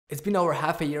It's been over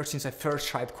half a year since I first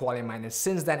tried Qualia Mind, and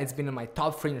since then it's been on my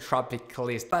top 3 nootropic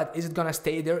list. But is it gonna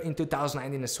stay there in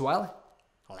 2019 as well?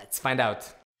 Let's find out.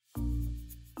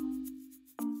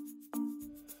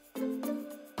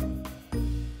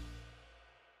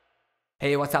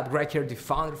 Hey, what's up? Greg here, the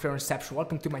founder of Inception.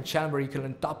 Welcome to my channel where you can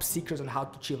learn top secrets on how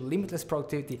to achieve limitless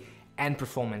productivity and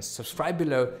performance. Subscribe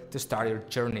below to start your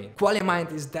journey. Qualia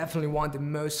Mind is definitely one of the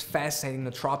most fascinating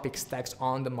nootropic stacks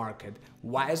on the market.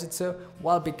 Why is it so?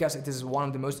 Well, because it is one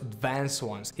of the most advanced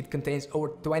ones. It contains over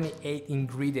 28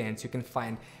 ingredients. You can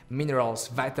find minerals,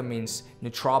 vitamins,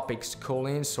 nootropics,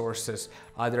 choline sources,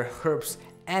 other herbs,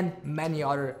 and many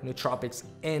other nootropics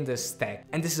in this stack.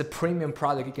 And this is a premium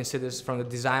product. You can see this from the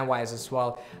design wise as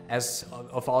well as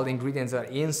of all the ingredients that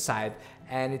are inside.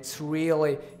 And it's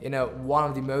really, one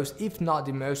of the most, if not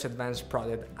the most advanced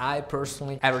product I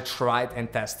personally ever tried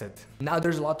and tested. Now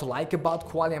there's a lot to like about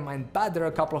Qualia Mind, but there are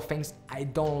a couple of things I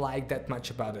don't like that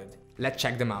much about it. Let's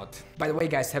check them out. By the way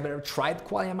guys, have you ever tried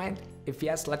Qualia Mind? If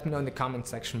yes, let me know in the comment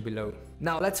section below.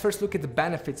 Now let's first look at the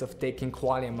benefits of taking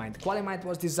Qualia Mind. Qualia Mind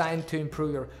was designed to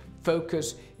improve your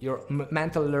focus, your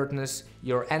mental alertness,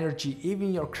 your energy,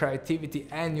 even your creativity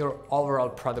and your overall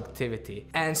productivity.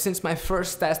 And since my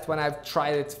first test, when I've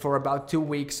tried it for about 2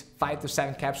 weeks, 5 to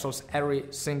 7 capsules every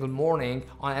single morning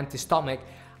on empty stomach,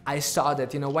 I saw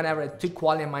that whenever I took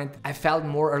Qualia Mind, I felt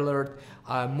more alert,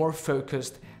 more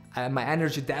focused. My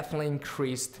energy definitely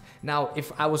increased. Now,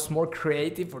 if I was more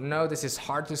creative or no, this is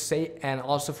hard to say, and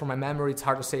also for my memory, it's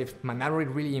hard to say if my memory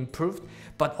really improved.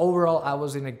 But overall, I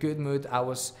was in a good mood.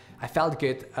 I felt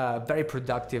good, very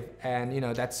productive, and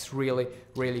that's really,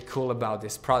 really cool about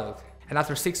this product. And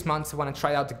after 6 months, when I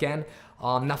tried out again,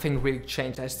 nothing really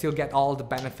changed. I still get all the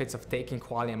benefits of taking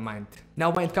Qualia Mind. Now,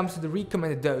 when it comes to the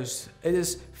recommended dose, it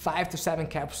is 5 to 7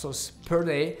 capsules per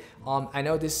day. I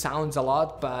know this sounds a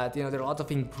lot, but there are a lot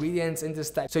of ingredients in this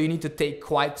stack, so you need to take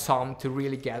quite some to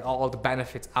really get all the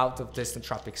benefits out of this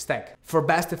nootropic stack. For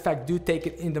best effect, do take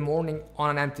it in the morning on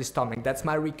an empty stomach. That's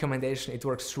my recommendation. It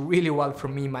works really well for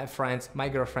me, my friends, my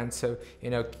girlfriend, so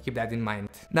keep that in mind.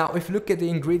 Now, if you look at the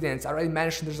ingredients, I already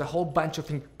mentioned there's a whole bunch of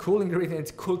cool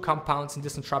ingredients, cool compounds in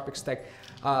this nootropic stack.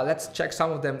 Let's check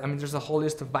some of them. I mean, there's a whole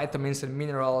list of vitamins and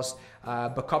minerals,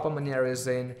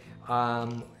 bacopomanirozine,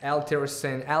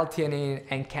 L-tyrosine, L-theanine,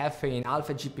 and caffeine.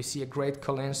 Alpha GPC, a great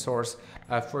choline source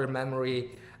for your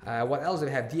memory. What else do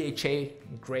we have? DHA,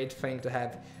 great thing to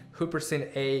have.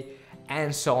 Huperzine A,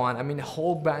 and so on. I mean, a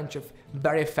whole bunch of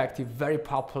very effective, very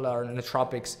popular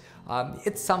nootropics.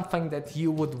 It's something that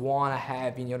you would want to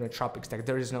have in your nootropic stack.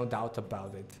 There is no doubt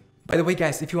about it. By the way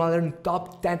guys, if you want to learn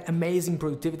top 10 amazing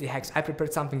productivity hacks, I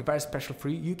prepared something very special for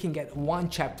you. You can get 1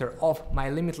 chapter of my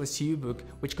Limitless You book,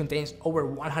 which contains over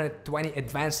 120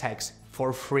 advanced hacks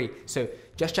for free. So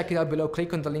just check it out below,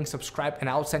 click on the link, subscribe, and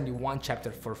I'll send you 1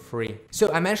 chapter for free.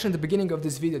 So I mentioned at the beginning of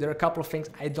this video, there are a couple of things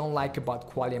I don't like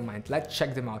about Qualia Mind. Let's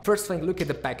check them out. First thing, look at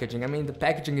the packaging. I mean, the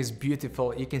packaging is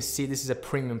beautiful. You can see this is a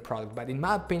premium product, but in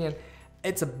my opinion,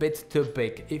 it's a bit too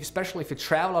big, especially if you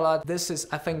travel a lot. This is,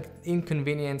 I think,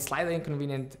 inconvenient, slightly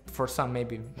inconvenient for some,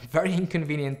 maybe very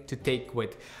inconvenient to take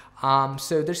with.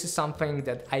 So this is something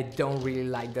that I don't really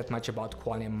like that much about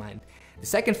Qualia Mind. The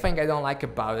second thing I don't like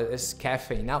about it is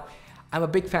caffeine. Now, I'm a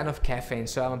big fan of caffeine,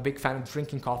 so I'm a big fan of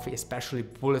drinking coffee, especially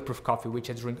bulletproof coffee, which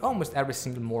I drink almost every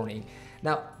single morning.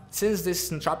 Now, since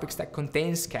this nootropic stack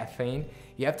contains caffeine,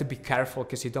 you have to be careful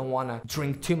because you don't want to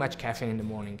drink too much caffeine in the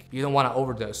morning. You don't want to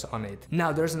overdose on it.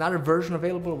 Now, there's another version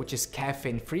available which is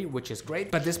caffeine-free, which is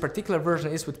great, but this particular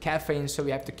version is with caffeine, so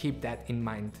you have to keep that in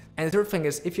mind. And the third thing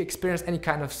is, if you experience any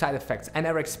kind of side effects, I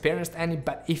never experienced any,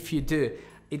 but if you do,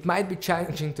 it might be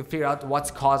challenging to figure out what's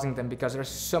causing them because there's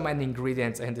so many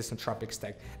ingredients in this nootropic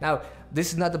stack. Now,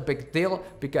 this is not a big deal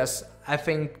because I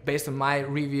think based on my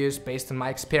reviews, based on my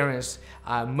experience,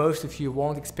 most of you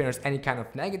won't experience any kind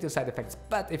of negative side effects,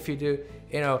 but if you do,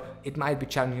 it might be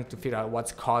challenging to figure out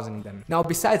what's causing them. Now,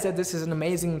 besides that, this is an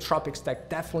amazing nootropic stack,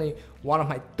 definitely one of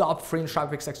my top 3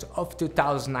 nootropic stacks of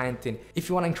 2019. If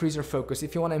you want to increase your focus,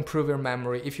 if you want to improve your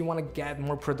memory, if you want to get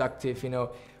more productive,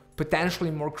 potentially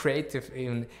more creative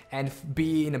even, and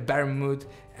be in a better mood,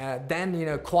 then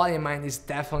Qualia Mind is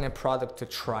definitely a product to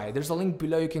try. There's a link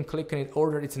below, you can click on it,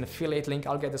 order it. It's an affiliate link.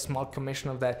 I'll get a small commission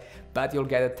of that, but you'll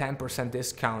get a 10%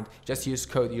 discount. Just use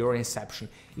code YOURINCEPTION.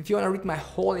 If you want to read my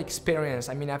whole experience,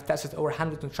 I mean, I've tested over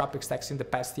 100 nootropic stacks in the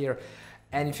past year,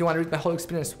 and if you want to read my whole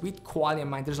experience with Qualia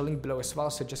Mind, there's a link below as well,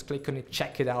 so just click on it,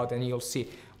 check it out, and you'll see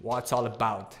what it's all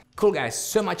about. Cool guys,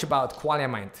 so much about Qualia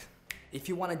Mind. If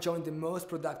you want to join the most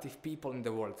productive people in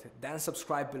the world, then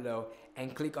subscribe below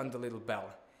and click on the little bell.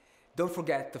 Don't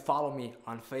forget to follow me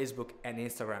on Facebook and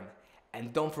Instagram.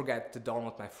 And don't forget to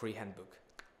download my free handbook.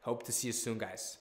 Hope to see you soon, guys.